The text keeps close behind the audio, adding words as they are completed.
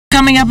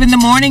Coming up in the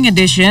morning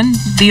edition,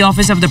 the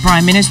Office of the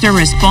Prime Minister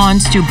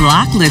responds to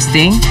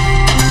blacklisting,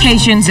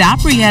 Haitians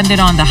apprehended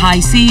on the high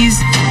seas,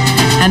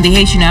 and the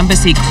Haitian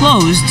embassy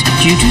closed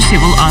due to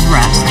civil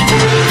unrest.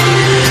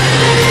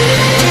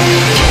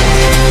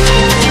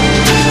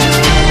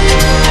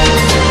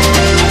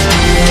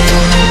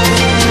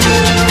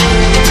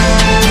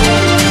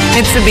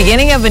 It's the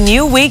beginning of a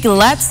new week.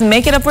 Let's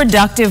make it a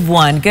productive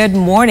one. Good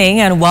morning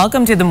and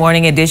welcome to the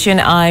morning edition.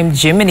 I'm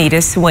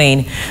Jimanita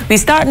Swain. We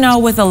start now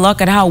with a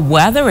look at how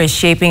weather is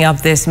shaping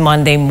up this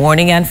Monday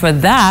morning. And for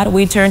that,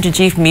 we turn to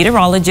Chief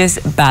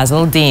Meteorologist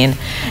Basil Dean.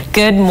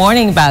 Good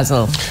morning,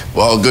 Basil.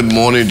 Well, good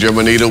morning,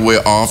 Jimanita.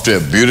 We're off to a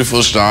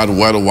beautiful start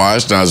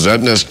weather-wise. Now,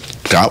 Zedna's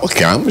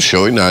camera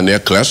showing down there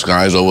clear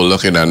skies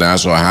overlooking the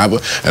Nassau Harbor.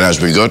 And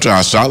as we go to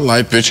our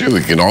satellite picture,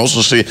 we can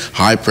also see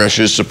high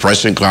pressure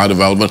suppressing cloud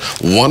development,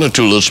 one or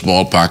two little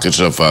small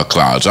pockets of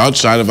clouds.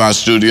 Outside of our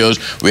studios,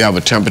 we have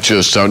a temperature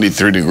of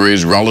 73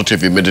 degrees,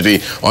 relative humidity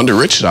on the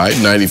rich side,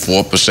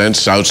 94%,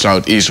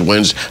 south-southeast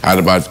winds at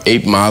about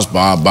 8 miles per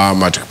hour,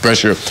 barometric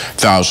pressure,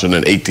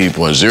 1,018.0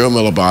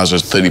 millibars,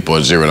 that's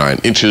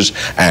 30.09 inches,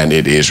 and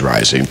it is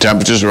rising.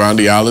 Temperatures around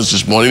the islands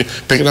this morning,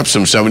 picking up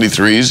some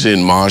 73s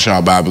in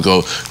Marshall,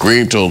 Babaco,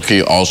 Green,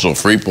 Torquay, also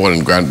Freeport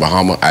and Grand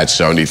Bahama at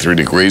 73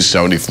 degrees,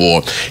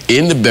 74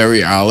 in the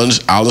Berry Islands,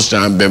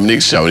 Allenstown, Bimini,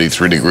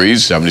 73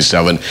 degrees,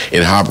 77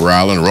 in Harper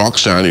Island,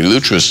 Roxtown,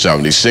 Eleuthera,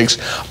 76,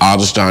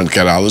 Alderstown,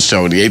 Cat Island,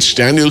 78,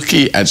 Staniel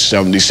Key at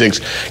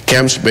 76,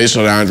 Kemps, Bay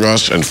St.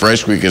 Andros, and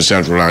Fresh Creek in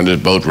Central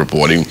Island, both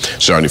reporting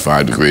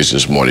 75 degrees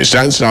this morning.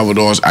 San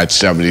Salvador's at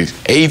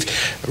 78,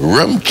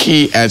 Rum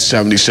Key at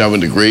 77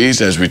 degrees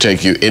as we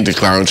take you into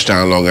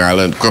Clarencetown, Long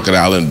Island, Crooked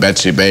Island,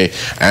 Betsy Bay,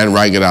 and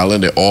Ragged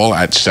Island. They're all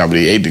at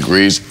 78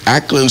 degrees.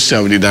 Ackland,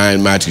 79,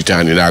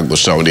 Matchetown, Inagua,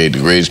 78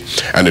 degrees,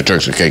 and the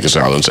Turks and Caicos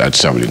Islands at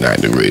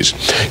 79 degrees.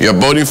 Your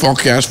boating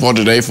forecast for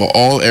today for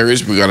all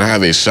areas, we're going to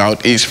have a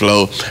southeast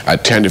flow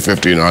at 10 to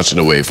 15 knots and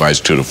the wave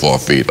heights 2 to 4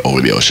 feet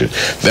over the ocean.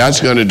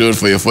 That's going to do it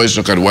for your first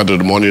look at weather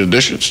the morning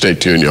edition. Stay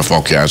tuned. Your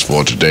forecast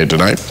for today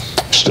tonight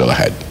still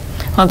ahead.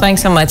 Well,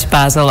 thanks so much,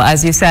 Basil.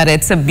 As you said,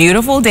 it's a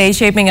beautiful day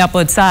shaping up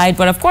outside,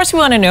 but of course we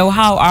want to know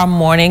how our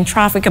morning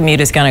traffic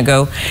commute is going to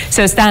go.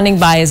 So standing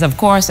by is, of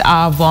course,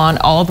 our Vaughn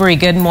Albury.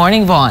 Good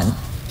morning, Vaughn.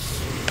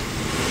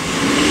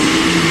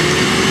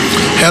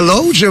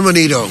 Hello,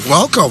 Jimanita.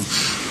 Welcome.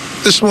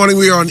 This morning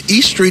we are on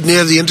East Street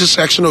near the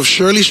intersection of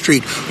Shirley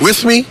Street.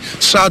 With me,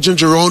 Sergeant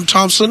Jerome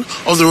Thompson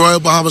of the Royal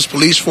Bahamas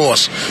Police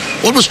Force.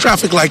 What was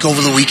traffic like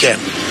over the weekend?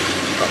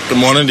 Good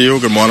morning to you.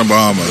 Good morning,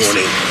 Bahamas. Good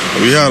morning.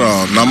 We had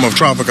a number of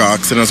traffic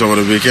accidents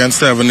over the weekend,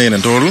 17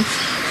 in total,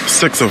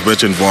 6 of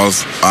which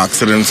involves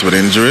accidents with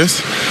injuries.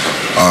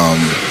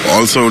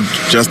 Also,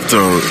 just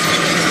to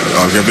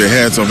give you a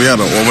heads up, we had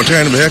an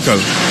overturned vehicle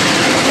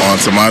on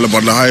Samila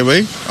Butler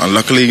Highway, and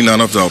luckily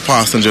none of the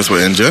passengers were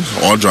injured,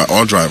 or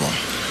driver.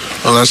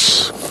 Well,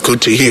 that's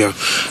good to hear.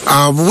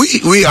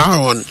 We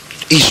are on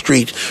East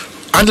Street.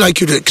 I'd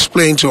like you to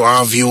explain to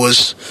our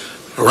viewers,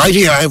 right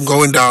here, I'm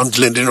going down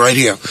Linden right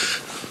here.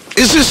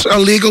 Is this a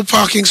legal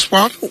parking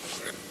spot?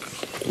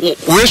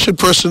 Where should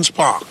persons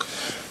park?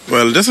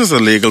 Well, this is a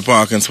legal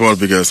parking spot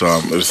because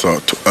it's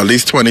at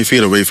least 20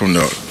 feet away from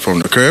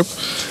the curb,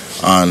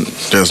 and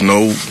there's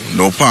no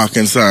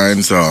parking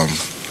signs,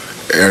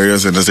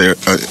 areas in this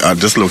at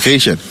this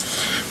location.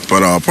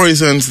 But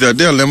persons,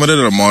 there are limited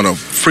amount of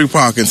free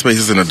parking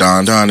spaces in the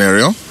downtown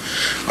area,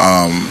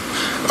 and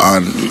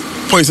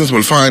persons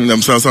will find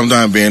themselves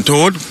sometimes being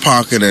told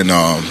parking in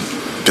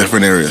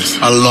different areas.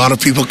 A lot of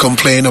people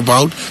complain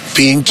about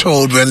being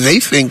told when they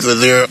think that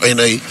they're in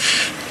a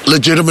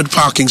legitimate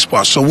parking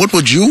spot. So what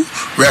would you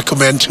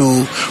recommend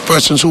to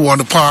persons who want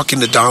to park in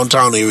the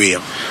downtown area?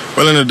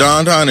 Well, in the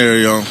downtown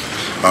area,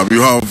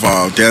 you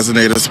have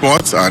designated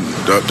spots, and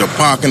the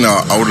parking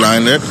are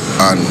outlined it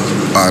and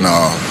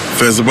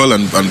visible,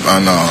 and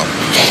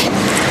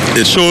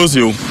it shows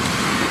you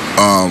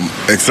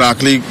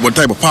exactly what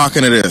type of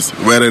parking it is,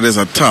 whether it is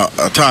a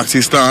taxi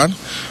stand,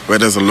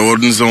 whether it's a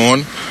loading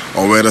zone,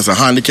 or whether it's a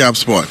handicap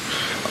spot.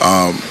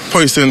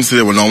 Persons,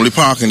 they will normally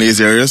park in these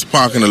areas,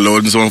 park in the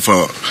loading zone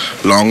for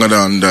longer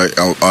than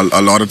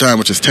a lot of time,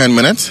 which is 10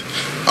 minutes,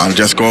 and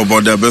just go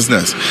about their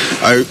business.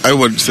 I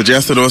would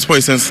suggest to those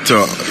persons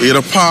to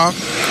either park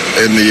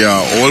in the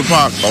old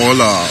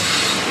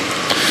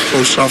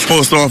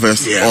post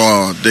office, yeah,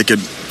 or they could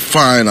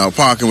find a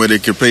parking where they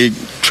could pay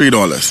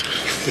 $3.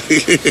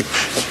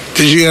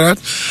 Did you hear that?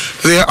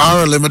 There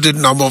are a limited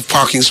number of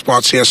parking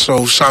spots here,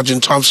 so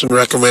Sergeant Thompson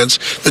recommends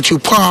that you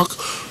park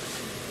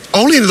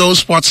only in those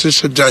spots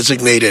that are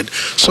designated.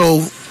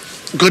 So,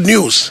 good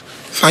news.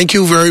 Thank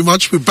you very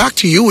much. We're back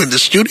to you in the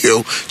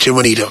studio,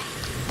 Jimanita.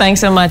 Thanks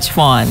so much,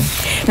 Fawn.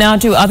 Now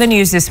to other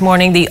news this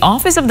morning. The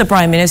Office of the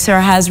Prime Minister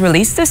has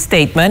released a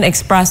statement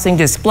expressing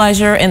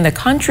displeasure in the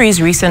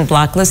country's recent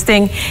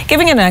blacklisting,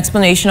 giving an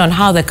explanation on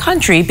how the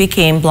country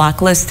became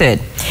blacklisted.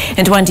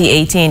 In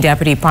 2018,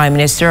 Deputy Prime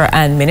Minister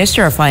and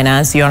Minister of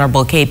Finance, the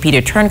Honorable K.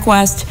 Peter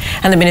Turnquest,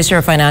 and the Minister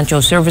of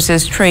Financial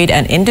Services, Trade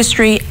and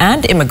Industry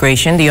and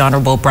Immigration, the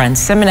Honorable Brent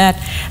Simonet,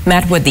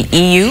 met with the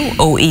EU,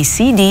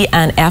 OECD,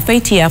 and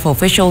FATF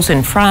officials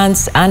in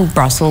France and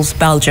Brussels,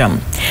 Belgium.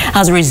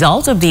 As a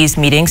result of these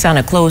meetings and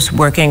a close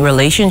working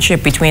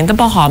relationship between the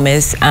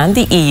Bahamas and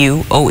the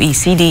EU,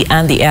 OECD,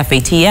 and the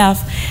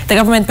FATF, the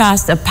government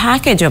passed a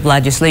package of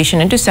legislation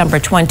in December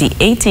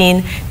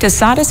 2018 to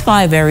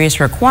satisfy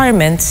various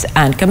requirements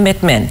and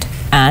commitment.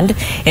 And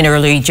in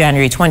early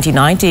January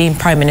 2019,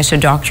 Prime Minister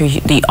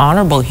the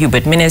Honorable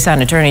Hubert Minnis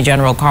and Attorney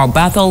General Carl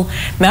Bethel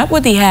met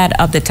with the head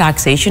of the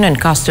Taxation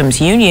and Customs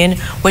Union,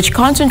 which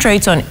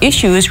concentrates on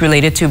issues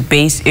related to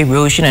base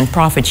erosion and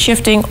profit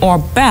shifting, or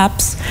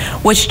BEPS,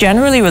 which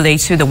generally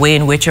relates to the way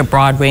in which a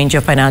broad range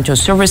of financial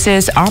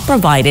services are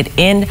provided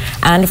in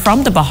and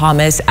from the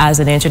Bahamas as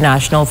an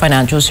international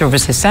financial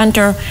services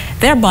center,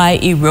 thereby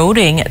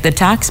eroding the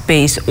tax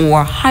base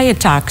or higher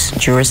tax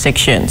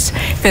jurisdictions.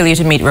 Failure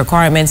to meet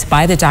requirements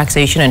by the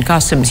Taxation and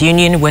Customs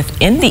Union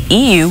within the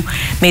EU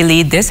may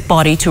lead this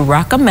body to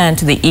recommend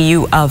to the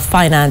EU of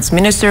finance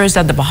ministers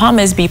that the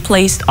Bahamas be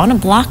placed on a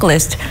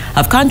blacklist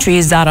of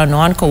countries that are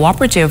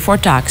non-cooperative for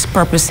tax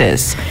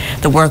purposes.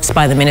 The works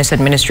by the Minnis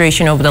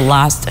administration over the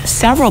last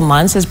several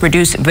months has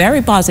produced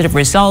very positive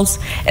results,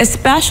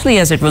 especially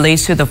as it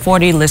relates to the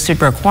 40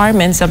 listed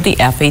requirements of the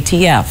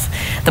FATF.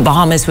 The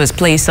Bahamas was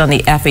placed on the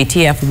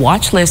FATF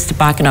watch list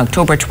back in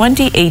October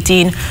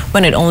 2018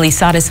 when it only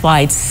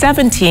satisfied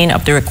 17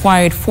 of the required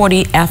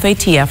 40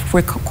 FATF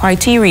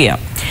criteria.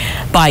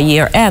 By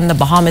year end, the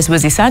Bahamas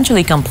was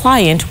essentially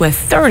compliant with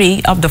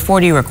 30 of the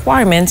 40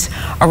 requirements,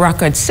 a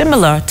record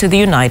similar to the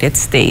United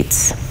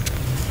States.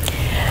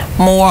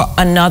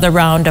 Another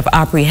round of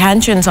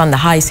apprehensions on the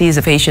high seas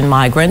of Haitian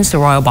migrants. The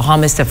Royal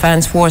Bahamas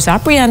Defense Force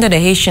apprehended a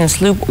Haitian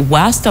sloop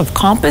west of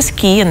Compass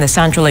Key in the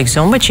Central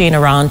Exuma chain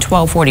around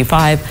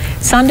 12:45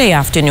 Sunday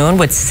afternoon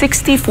with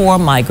 64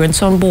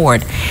 migrants on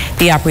board.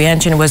 The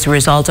apprehension was the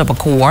result of a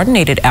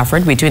coordinated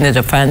effort between the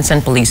defense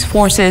and police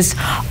forces,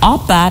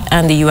 OPBAT,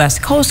 and the U.S.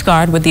 Coast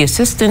Guard with the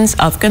assistance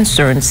of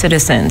concerned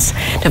citizens.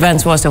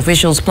 Defense Force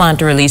officials plan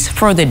to release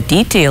further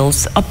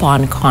details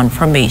upon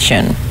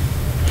confirmation.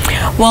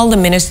 While the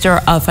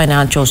Minister of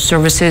Financial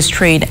Services,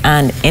 Trade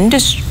and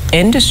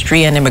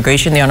Industry and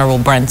Immigration, the Honorable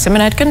Brent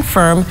Simonet,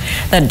 confirmed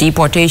that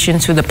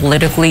deportations to the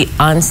politically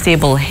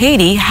unstable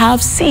Haiti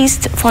have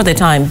ceased for the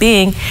time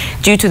being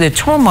due to the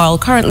turmoil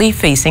currently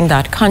facing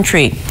that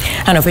country.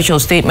 An official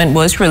statement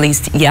was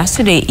released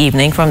yesterday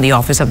evening from the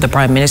Office of the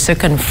Prime Minister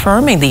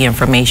confirming the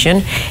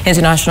information.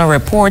 International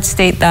reports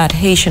state that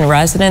Haitian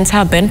residents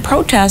have been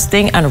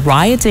protesting and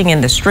rioting in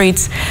the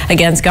streets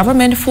against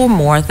government for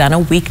more than a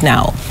week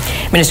now.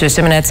 Minister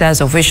Simonet says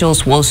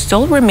officials will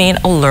still remain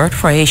alert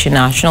for Haitian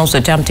nationals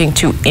attempting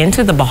to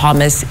enter the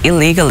Bahamas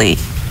illegally.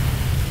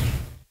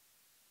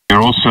 They're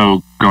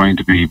also going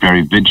to be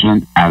very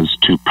vigilant as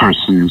to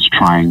persons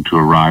trying to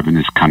arrive in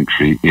this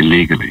country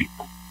illegally.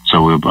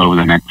 So over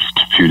the next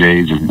few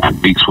days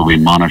and weeks, we'll be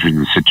monitoring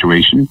the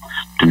situation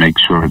to make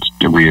sure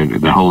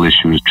the whole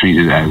issue is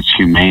treated as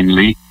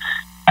humanely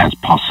as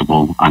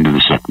possible under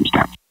the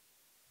circumstances.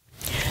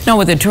 Now,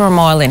 with the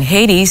turmoil in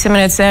Haiti,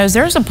 Simonet says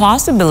there's a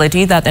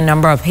possibility that the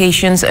number of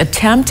Haitians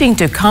attempting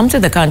to come to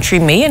the country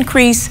may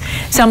increase,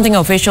 something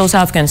officials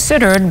have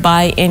considered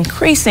by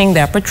increasing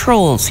their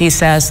patrols. He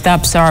says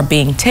steps are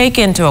being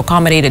taken to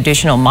accommodate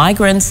additional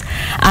migrants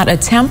at a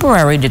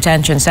temporary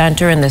detention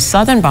center in the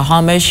southern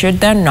Bahamas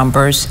should their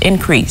numbers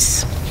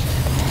increase.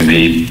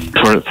 The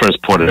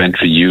first port of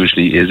entry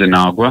usually is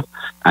Inagua,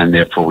 and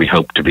therefore we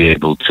hope to be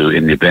able to,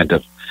 in the event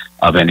of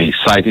any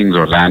sightings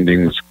or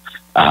landings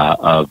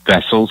of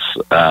vessels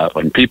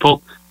and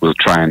people, we'll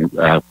try and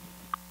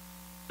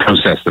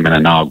process them in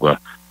Inagua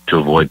to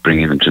avoid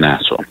bringing them to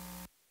Nassau.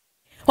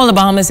 Well, the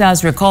Bahamas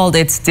has recalled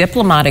its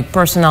diplomatic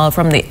personnel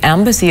from the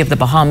Embassy of the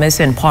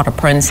Bahamas in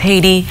Port-au-Prince,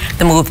 Haiti.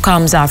 The move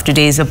comes after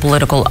days of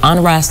political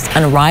unrest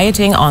and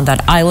rioting on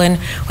that island,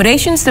 with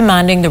Haitians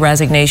demanding the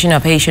resignation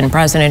of Haitian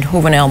President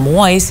Jovenel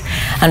Moïse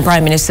and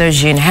Prime Minister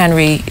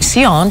Jean-Henri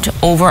Sion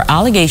over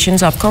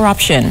allegations of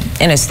corruption.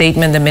 In a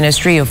statement, the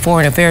Ministry of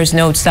Foreign Affairs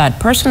notes that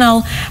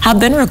personnel have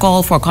been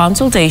recalled for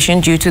consultation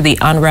due to the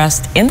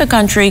unrest in the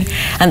country,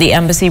 and the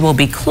embassy will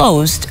be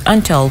closed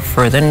until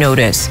further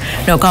notice.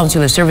 No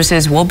consular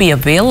services will be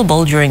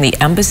available during the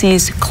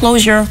embassy's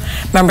closure.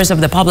 Members of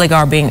the public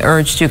are being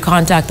urged to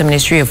contact the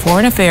Ministry of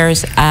Foreign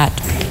Affairs at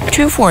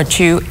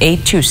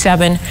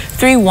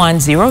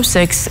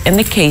 242-827-3106 in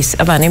the case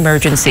of an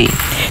emergency.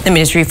 The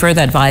ministry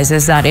further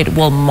advises that it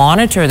will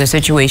monitor the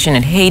situation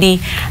in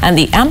Haiti, and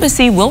the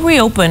embassy will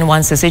reopen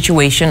once the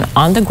situation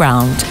on the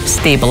ground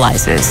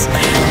stabilizes.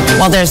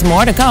 While there's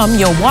more to come,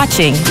 you're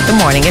watching The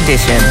Morning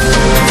Edition.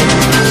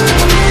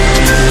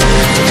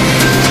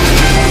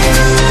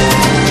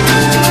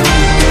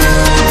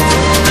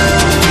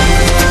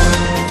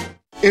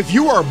 If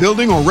you are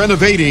building or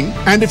renovating,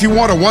 and if you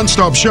want a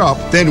one-stop shop,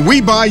 then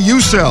we buy,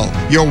 you sell.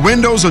 Your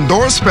windows and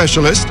door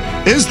specialist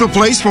is the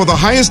place for the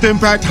highest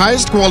impact,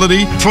 highest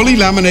quality, fully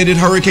laminated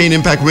hurricane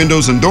impact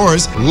windows and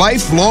doors,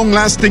 life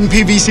long-lasting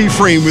PVC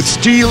frame with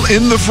steel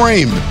in the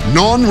frame,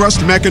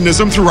 non-rust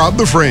mechanism throughout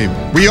the frame.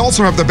 We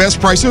also have the best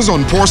prices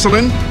on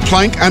porcelain,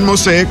 plank, and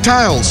mosaic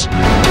tiles.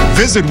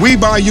 Visit We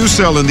Buy You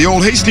Sell in the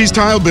old Hastings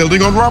Tile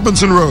Building on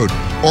Robinson Road,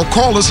 or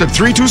call us at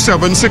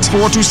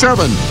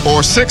 327-6427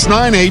 or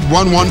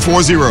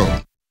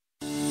 698-1140.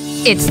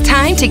 It's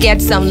time to get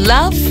some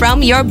love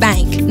from your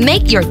bank.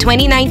 Make your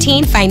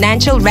 2019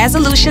 financial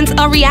resolutions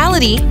a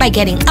reality by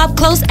getting up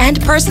close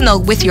and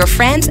personal with your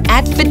friends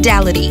at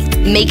Fidelity.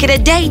 Make it a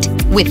date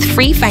with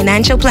free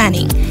financial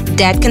planning,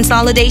 debt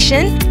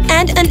consolidation,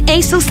 and an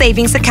ASO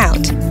savings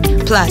account.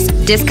 Plus,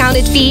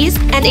 discounted fees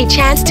and a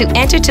chance to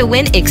enter to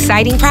win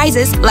exciting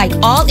prizes like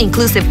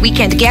all-inclusive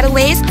weekend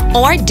getaways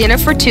or dinner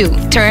for two.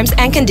 Terms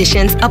and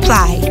conditions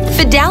apply.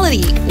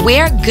 Fidelity,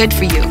 we're good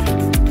for you.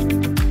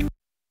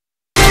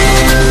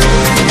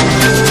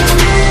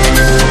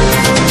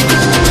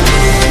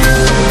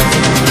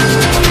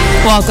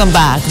 Welcome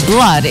back.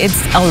 Blood,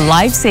 it's a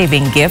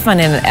life-saving gift, and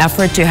in an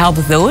effort to help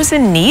those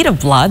in need of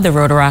blood, the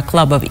Rotaract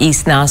Club of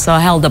East Nassau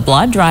held a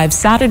blood drive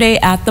Saturday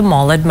at the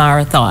Mullet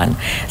Marathon.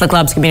 The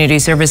club's community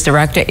service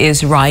director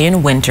is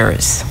Ryan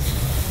Winters.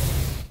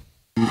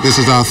 This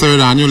is our third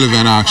annual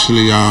event,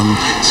 actually.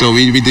 So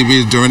we're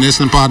doing this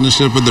in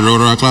partnership with the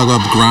Rotaract Club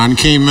of Grand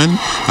Cayman,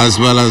 as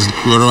well as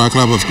Rotaract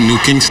Club of New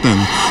Kingston.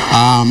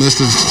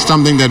 This is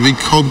something that we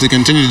hope to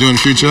continue to do in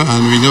the future,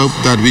 and we hope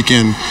that we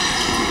can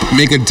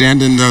make a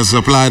dent in the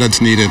supply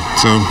that's needed.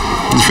 So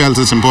we felt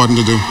it's important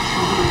to do.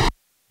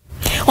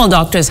 Well,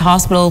 Doctors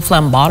Hospital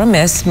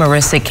phlebotomist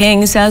Marissa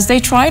King says they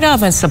try to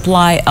have a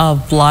supply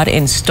of blood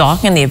in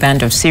stock in the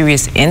event of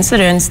serious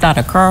incidents that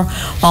occur,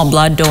 while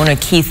blood donor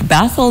Keith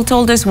Bethel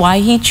told us why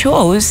he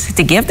chose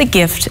to give the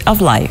gift of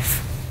life.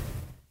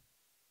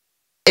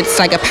 It's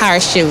like a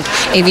parachute.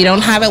 If you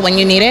don't have it when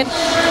you need it,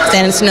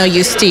 then it's no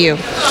use to you.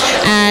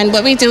 And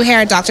what we do here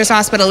at Doctors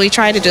Hospital, we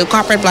try to do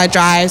corporate blood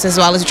drives as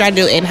well as we try to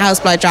do in-house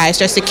blood drives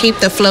just to keep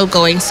the flow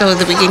going so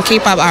that we can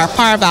keep up our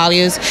par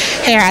values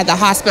here at the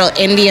hospital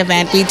in the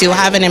event we do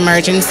have an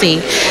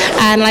emergency.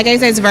 And like I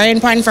said, it's very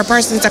important for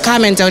persons to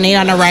come and donate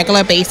on a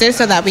regular basis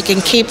so that we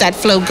can keep that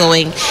flow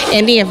going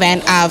in the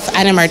event of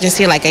an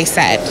emergency, like I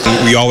said.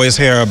 We always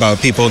hear about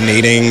people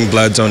needing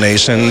blood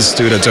donations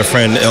due to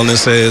different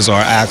illnesses or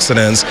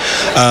accidents.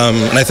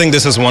 And I think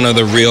this is one of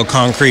the real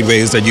concrete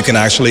ways that you can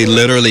actually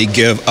literally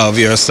give of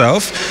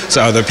yourself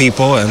to other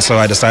people, and so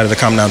I decided to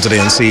come down today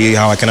and see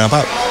how I can help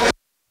out.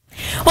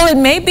 Well, it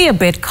may be a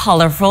bit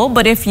colorful,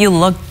 but if you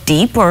look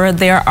deeper,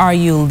 there are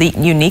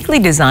uniquely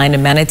designed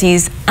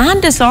amenities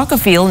and a soccer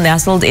field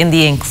nestled in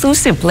the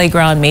inclusive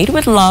playground made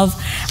with love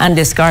and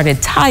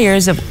discarded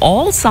tires of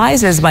all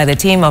sizes by the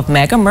team of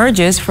Mega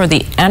Merges for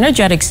the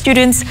energetic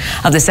students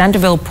of the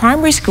Centerville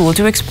Primary School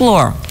to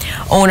explore.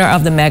 Owner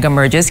of the Mega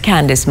Merges,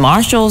 Candice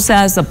Marshall,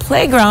 says the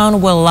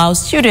playground will allow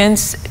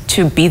students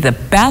to be the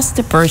best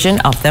version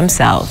of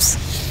themselves.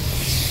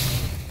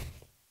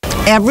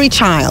 Every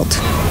child,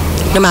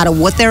 no matter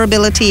what their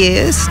ability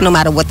is, no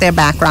matter what their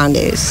background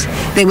is,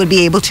 they would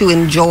be able to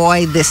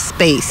enjoy this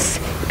space,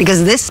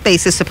 because this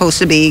space is supposed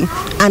to be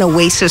an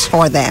oasis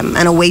for them,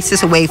 an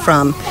oasis away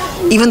from,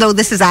 even though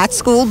this is at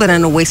school, but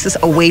an oasis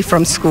away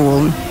from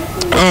school,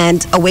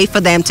 and a way for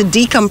them to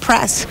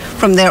decompress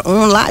from their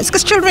own lives,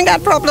 because children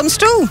got problems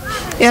too,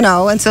 you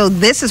know, and so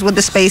this is what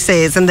the space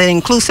is, and the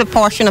inclusive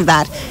portion of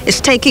that is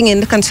taking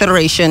into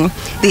consideration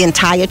the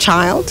entire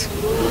child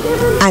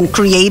and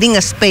creating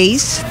a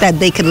space that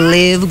they can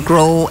live,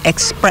 grow,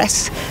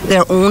 express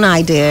their own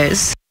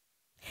ideas.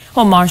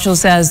 Well, Marshall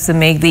says to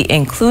make the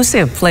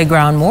inclusive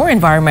playground more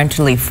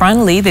environmentally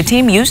friendly, the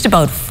team used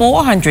about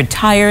 400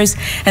 tires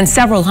and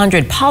several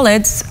hundred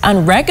pallets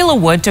and regular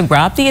wood to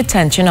grab the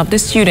attention of the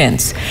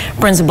students.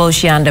 Principal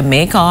Shianda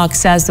Maycock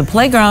says the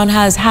playground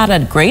has had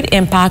a great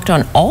impact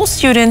on all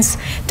students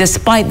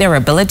despite their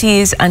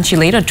abilities, and she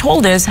later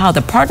told us how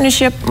the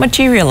partnership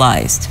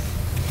materialized.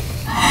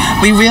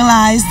 We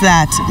realize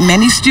that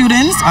many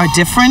students are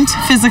different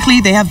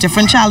physically. They have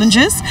different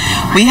challenges.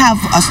 We have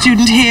a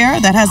student here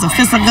that has a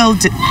physical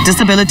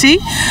disability,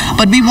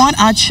 but we want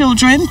our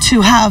children to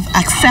have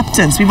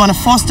acceptance. We want to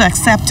foster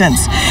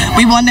acceptance.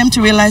 We want them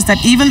to realize that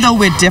even though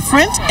we're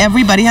different,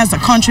 everybody has a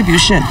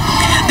contribution.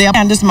 They are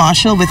Candice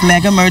Marshall with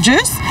Mega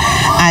Mergers,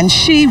 and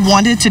she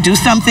wanted to do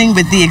something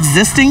with the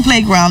existing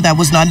playground that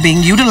was not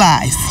being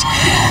utilized.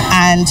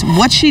 And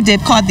what she did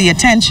caught the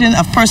attention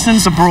of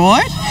persons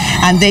abroad,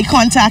 and they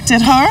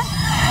contacted her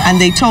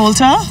and they told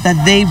her that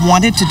they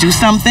wanted to do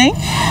something,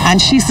 and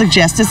she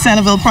suggested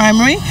Centerville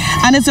Primary,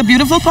 and it's a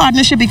beautiful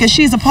partnership because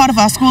she's a part of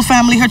our school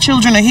family. Her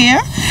children are here,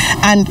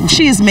 and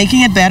she is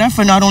making it better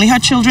for not only her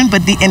children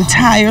but the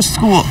entire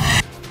school.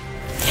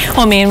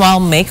 Well, meanwhile,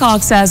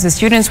 Maycock says the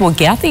students will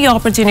get the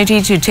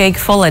opportunity to take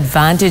full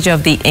advantage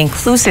of the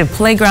inclusive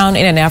playground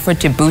in an effort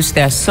to boost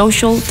their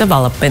social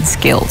development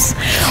skills.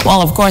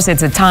 Well, of course,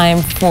 it's a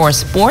time for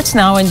sports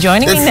now, and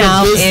joining me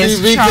now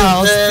is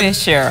Charles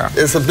Fisher.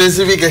 It's a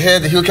busy week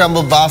ahead. The Hugh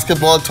Campbell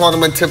basketball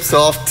tournament tips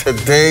off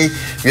today.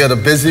 We had a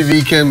busy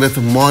weekend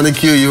with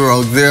Montague. You were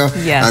out there.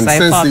 Yes, and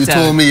since you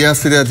told me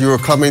yesterday that you were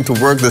coming to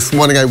work this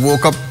morning, I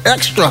woke up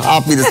extra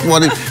happy this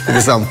morning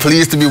because I'm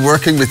pleased to be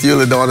working with you.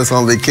 LaDawn is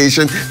on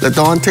vacation.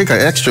 LaDawn, take an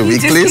extra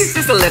week, please. He's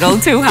just a little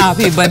too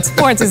happy, but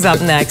sports is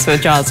up next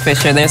with Charles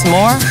Fisher. There's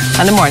more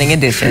on the Morning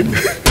Edition.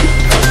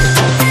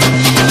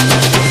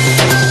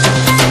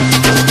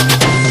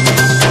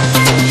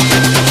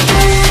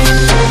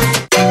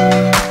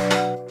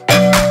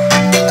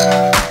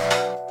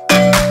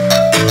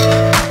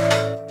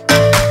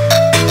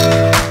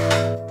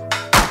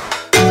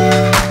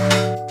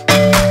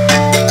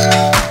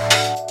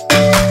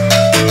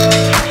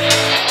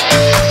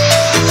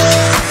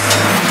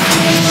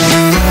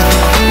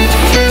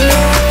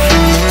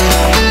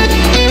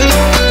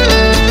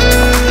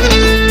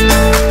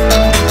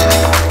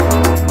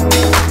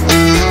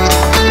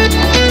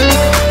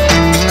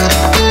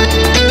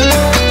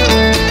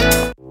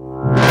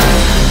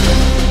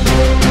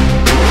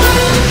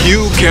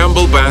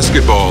 Campbell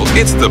Basketball.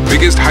 It's the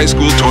biggest high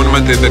school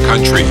tournament in the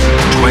country.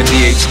 28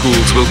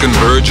 schools will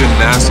converge in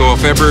Nassau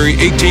February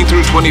 18th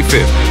through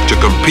 25th to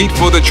compete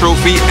for the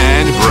trophy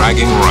and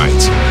bragging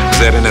rights.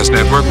 ZNS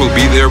Network will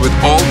be there with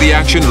all the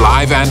action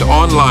live and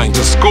online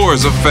to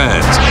scores of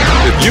fans.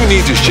 If you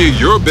need to share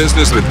your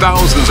business with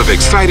thousands of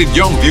excited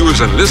young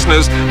viewers and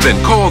listeners,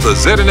 then call the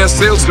ZNS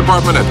Sales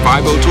Department at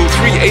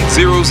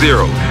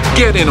 502-3800.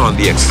 Get in on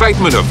the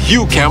excitement of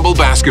Hugh Campbell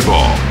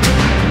Basketball.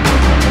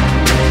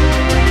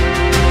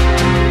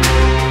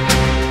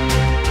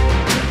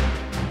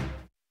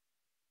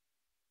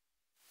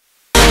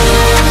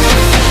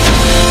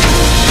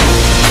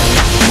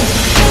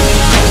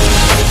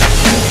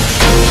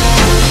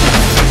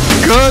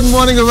 Good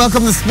morning and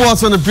welcome to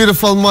Sports on a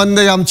beautiful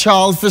Monday. I'm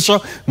Charles Fisher.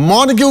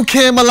 Montague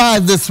came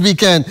alive this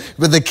weekend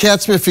with the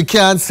Catch Me If You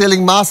Can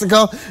Sailing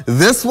Massacre.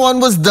 This one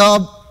was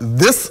dubbed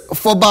This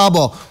for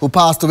Baba, who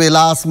passed away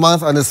last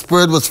month, and his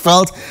spirit was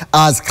felt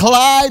as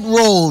Clyde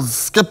Rolls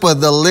skipper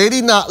the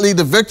Lady Natalie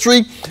the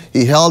victory.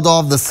 He held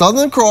off the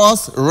Southern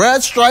Cross,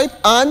 Red Stripe,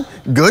 and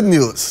Good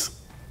News.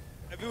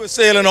 We were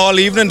sailing all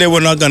evening, they were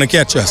not going to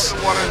catch us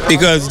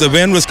because the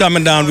wind was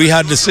coming down. We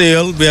had the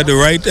sail, we had the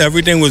right,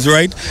 everything was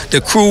right.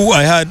 The crew,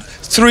 I had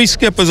 3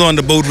 skippers on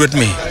the boat with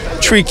me,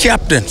 3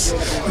 captains,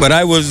 but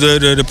I was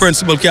the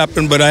principal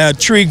captain, but I had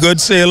 3 good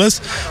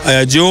sailors. I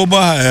had Joba,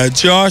 I had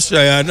Josh,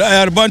 I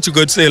had a bunch of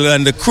good sailors,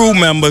 and the crew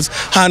members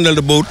handled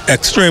the boat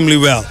extremely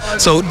well.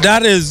 So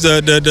that is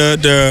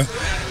the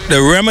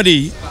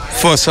remedy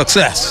for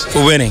success,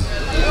 for winning.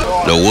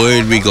 The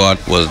word we got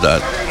was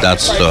that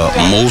that's the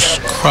most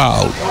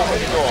crowd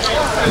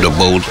the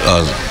boat,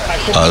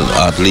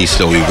 at least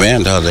the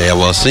event, has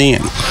ever seen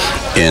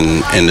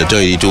in the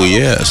 32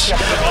 years.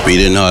 We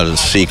didn't have a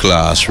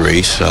C-class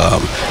race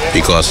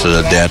because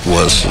the death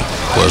was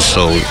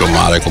so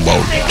dramatic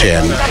about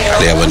 10,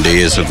 11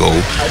 days ago.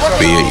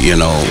 We,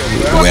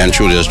 went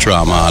through this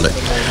traumatic,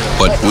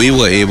 but we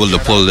were able to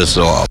pull this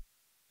off.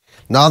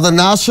 Now the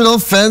National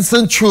Fence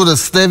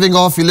Intruders staving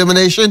off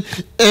elimination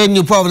in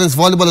New Providence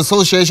Volleyball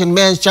Association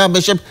Men's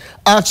Championship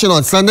action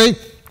on Sunday.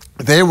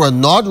 They were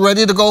not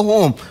ready to go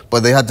home,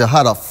 but they had to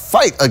have a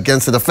fight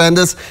against the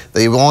defenders.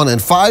 They won in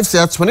 5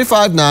 sets,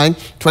 25-9,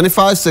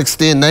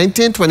 25-16,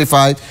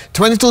 19-25,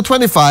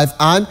 22-25,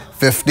 and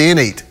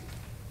 15-8.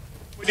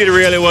 We did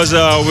really was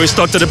we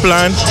stuck to the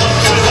plan.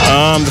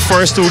 The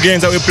first 2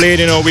 games that we played,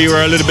 we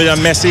were a little bit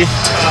messy.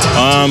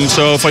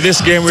 So for this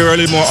game, we were a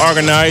little more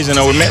organized.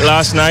 We met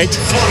last night.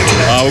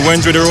 We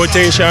went through the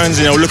rotations.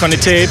 Look on the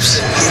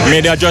tapes,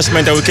 made the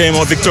adjustment, and we came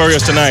out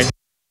victorious tonight.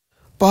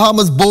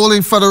 Bahamas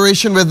Bowling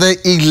Federation with their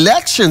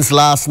elections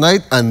last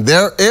night, and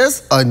there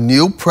is a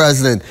new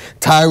president.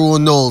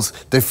 Tyrone Knowles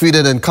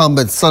defeated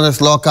incumbent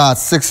Sonis Lockhart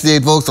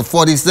 68 votes to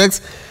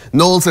 46.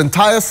 Knowles'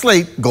 entire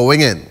slate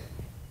going in.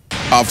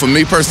 For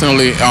me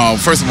personally,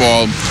 first of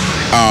all,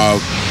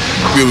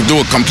 we will do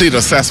a complete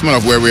assessment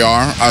of where we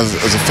are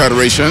as a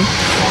federation,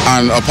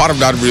 and a part of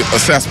that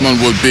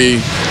assessment would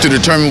be to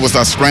determine what's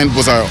our strength,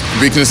 what's our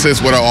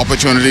weaknesses, what our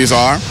opportunities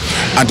are,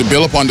 and to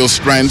build upon those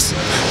strengths,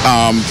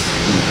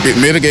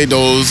 mitigate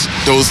those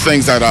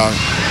things that are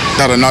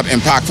not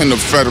impacting the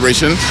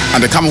federation,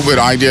 and to come up with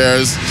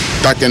ideas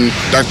that can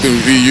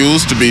be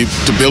used to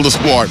build a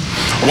sport.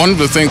 One of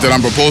the things that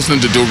I'm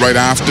proposing to do right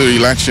after the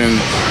election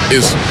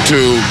is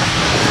to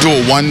do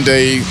a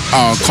one-day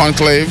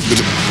conclave,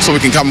 so we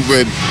can come up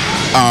with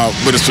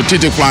a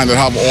strategic plan that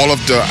have all of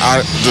the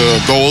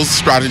goals,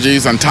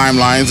 strategies, and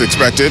timelines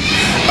expected.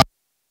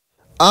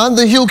 And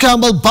the Hugh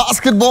Campbell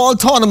basketball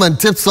tournament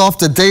tips off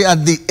today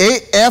at the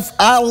AF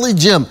Alley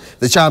Gym.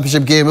 The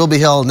championship game will be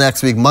held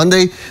next week,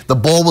 Monday. The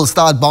ball will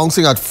start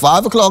bouncing at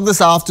 5 o'clock this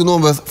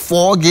afternoon with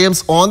 4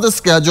 games on the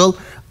schedule.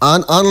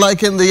 And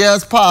unlike in the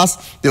years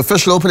past, the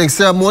official opening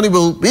ceremony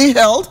will be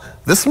held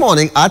this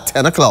morning at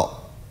 10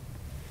 o'clock.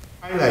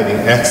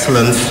 Highlighting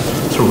excellence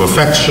through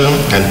perfection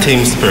and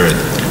team spirit.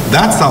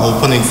 That's our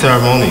opening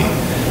ceremony.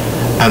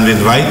 And we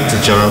invite the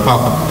general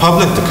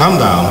public to come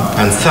down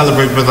and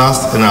celebrate with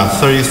us in our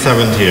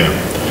 37th year.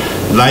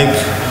 Like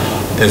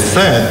it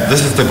said,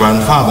 this is the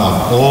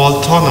grandfather of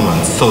all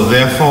tournaments, so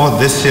therefore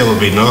this year will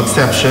be no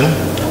exception.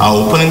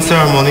 Our opening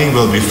ceremony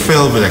will be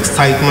filled with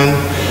excitement,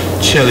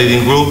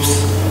 cheerleading groups,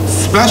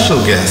 special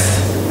guests,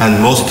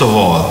 and most of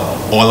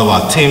all of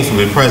our teams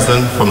will be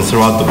present from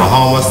throughout the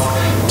Bahamas,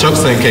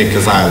 Turks and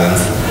Caicos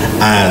Islands,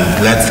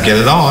 and let's get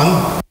it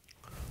on.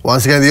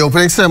 Once again, the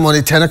opening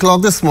ceremony, 10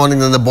 o'clock this morning,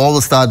 then the ball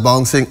will start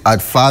bouncing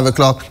at 5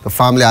 o'clock. The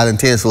Family Island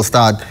teams will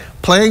start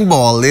playing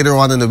ball later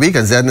on in the week,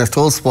 and ZNS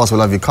Total Sports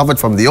will have you covered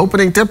from the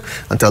opening tip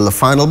until the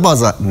final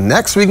buzzer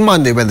next week,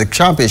 Monday, when the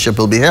championship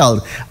will be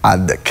held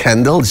at the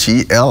Kendall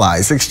G.L.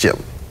 Isaacs Gym.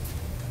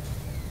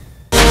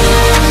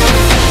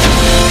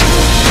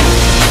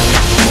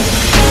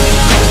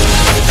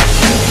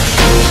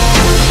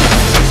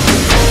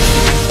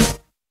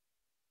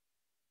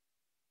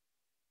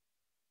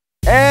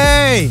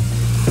 Hey,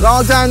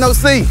 long time no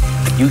see.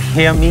 You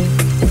hear me?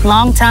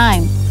 Long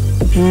time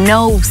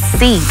no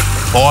see.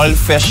 Boiled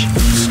fish,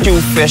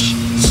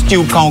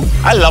 stew conch.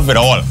 I love it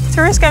all.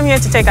 Tourists come here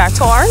to take our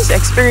tours,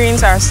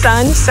 experience our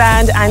sun,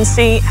 sand, and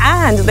sea,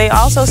 and they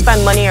also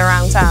spend money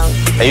around town.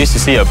 I used to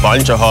see a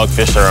bunch of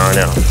hogfish around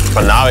here,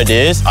 but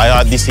nowadays I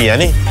hardly see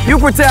any. You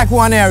protect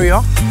one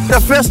area,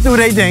 the fish do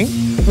their thing,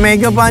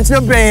 make a bunch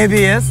of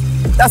babies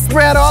that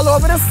spread all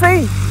over the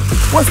sea.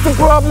 What's the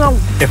problem?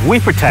 If we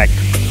protect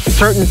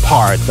certain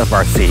parts of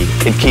our sea,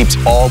 it keeps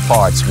all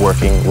parts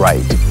working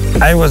right.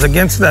 I was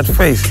against that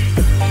phrase,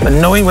 but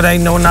knowing what I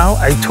know now,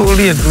 I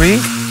totally agree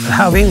with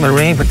having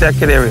marine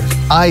protected areas.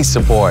 I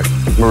support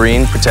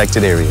marine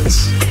protected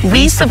areas.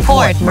 We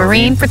support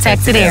marine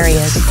protected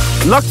areas.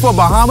 Look for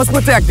Bahamas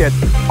Protected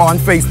on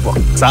Facebook.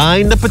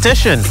 Sign the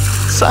petition.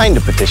 Sign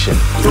the petition.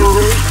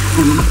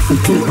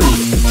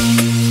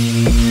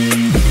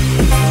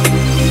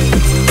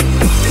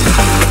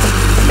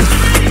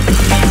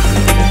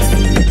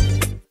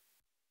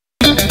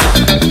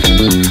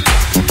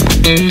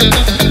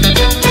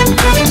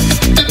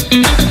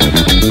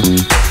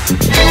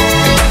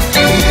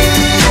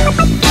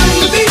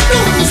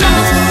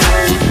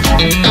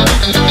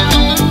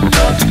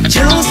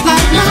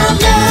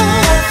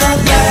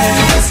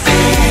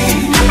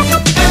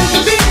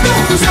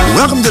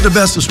 Welcome to the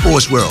best of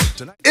sports world.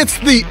 It's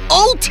the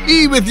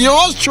OT with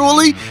yours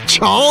truly,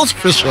 Charles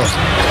Fisher.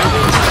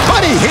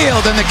 Buddy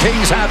Hield and the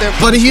Kings have their...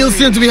 Buddy Hield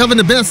seemed to be having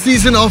the best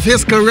season of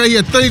his career. He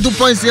had 32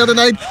 points the other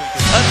night.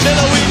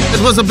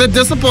 It was a bit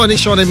disappointing,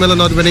 Shawnee Miller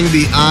not winning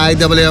the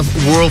IAAF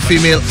World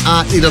Female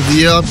Athlete of the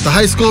Year. The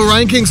high school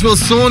rankings will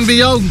soon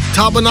be out.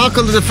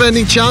 Tabernacle, the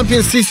defending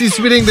champion, CC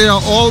Sweeting, they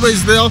are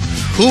always there.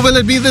 Who will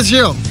it be this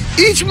year?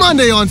 Each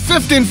Monday on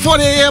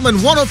 1540 AM and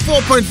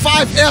 104.5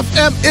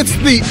 FM, it's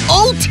the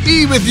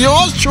OT with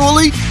yours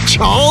truly,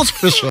 Charles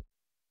Fisher.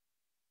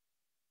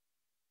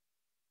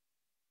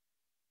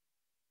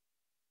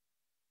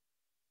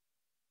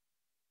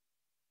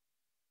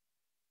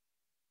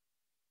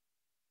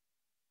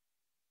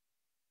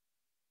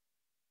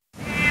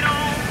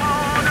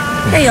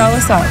 Hey y'all,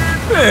 what's up?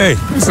 Hey,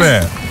 what's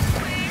that?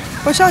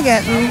 What y'all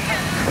getting?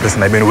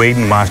 Listen, I've been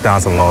waiting to mash down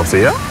some lobster,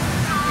 yeah?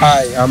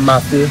 Hi, I'm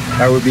Matthew.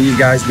 I will be you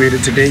guys waiter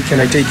today.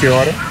 Can I take your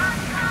order?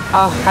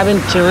 Oh, I've been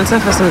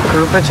jonesing for some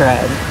grouper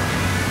dread.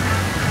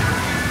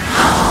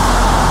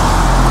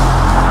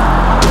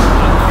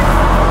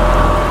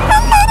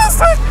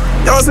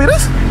 Y'all see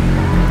this?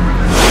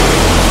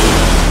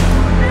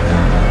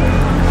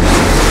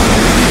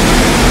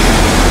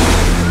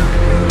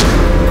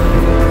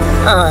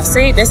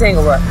 See, this ain't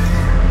gonna work.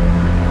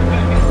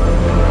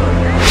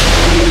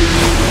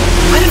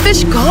 Where the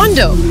fish gone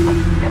though?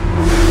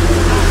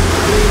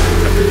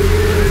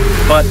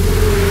 But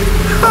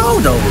how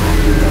though?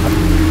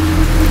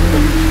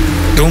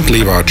 Don't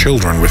leave our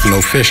children with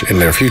no fish in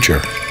their future.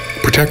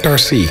 Protect our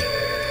sea.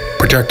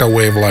 Protect our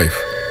way of life.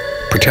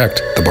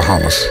 Protect the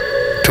Bahamas.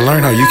 To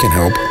learn how you can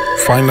help,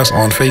 find us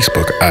on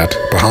Facebook at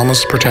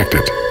Bahamas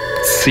Protected.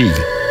 See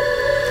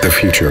the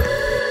future.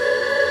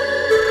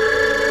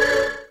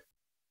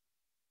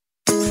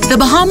 The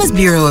Bahamas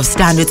Bureau of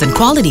Standards and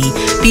Quality,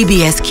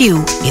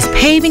 BBSQ, is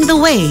paving the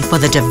way for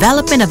the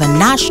development of a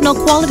national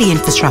quality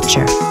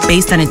infrastructure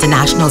based on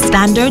international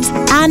standards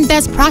and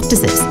best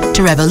practices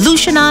to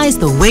revolutionize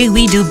the way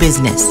we do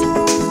business.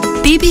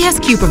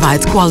 BBSQ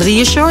provides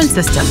quality assurance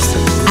systems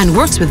and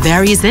works with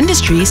various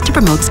industries to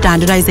promote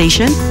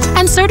standardization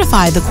and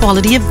certify the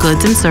quality of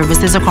goods and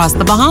services across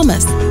the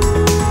Bahamas.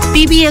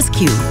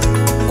 BBSQ,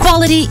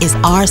 quality is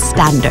our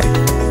standard.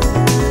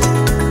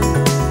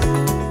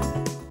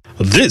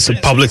 This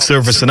public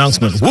service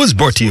announcement was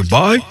brought to you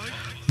by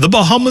the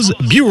Bahamas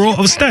Bureau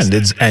of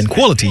Standards and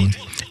Quality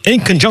in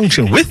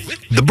conjunction with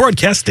the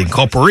Broadcasting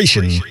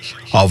Corporation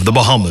of the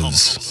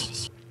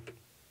Bahamas.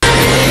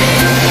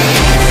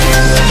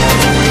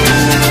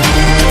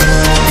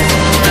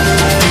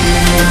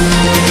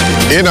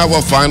 In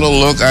our final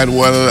look at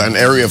whether an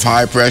area of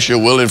high pressure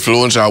will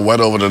influence our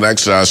weather over the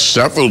next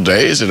several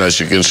days, and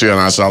as you can see on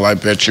our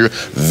satellite picture,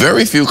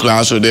 very few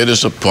clouds today.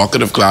 There's a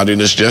pocket of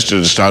cloudiness just to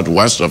the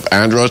southwest of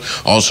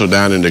Andros, also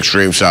down in the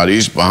extreme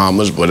southeast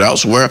Bahamas, but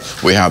elsewhere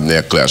we have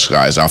near clear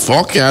skies. Our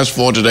forecast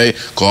for today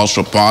calls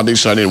for partly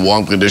sunny and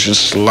warm conditions,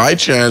 slight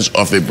chance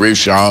of a brief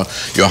shower.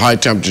 Your high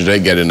temperature today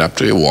getting up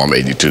to a warm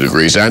 82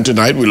 degrees. And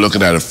tonight we're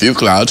looking at a few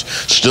clouds,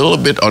 still a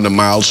bit on the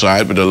mild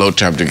side, with the low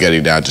temperature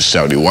getting down to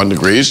 71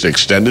 degrees.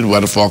 The extended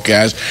weather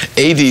forecast,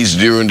 80s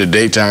during the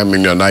daytime,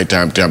 and your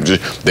nighttime temperatures,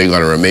 they're going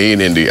to remain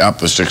in the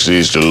upper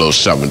 60s to low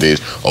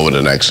 70s over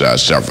the next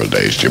several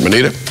days.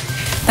 Jimanita?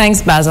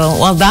 Thanks, Basil.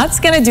 Well, that's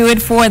going to do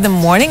it for the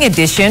morning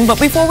edition. But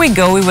before we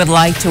go, we would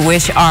like to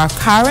wish our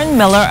Karen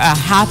Miller a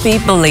happy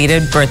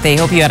belated birthday.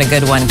 Hope you had a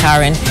good one,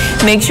 Karen.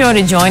 Make sure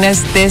to join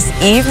us this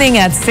evening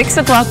at 6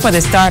 o'clock for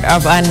the start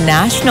of a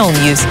national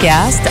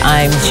newscast.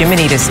 I'm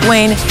Jimanita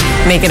Swain.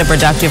 Make it a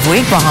productive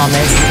week,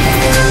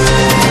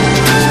 Bahamas.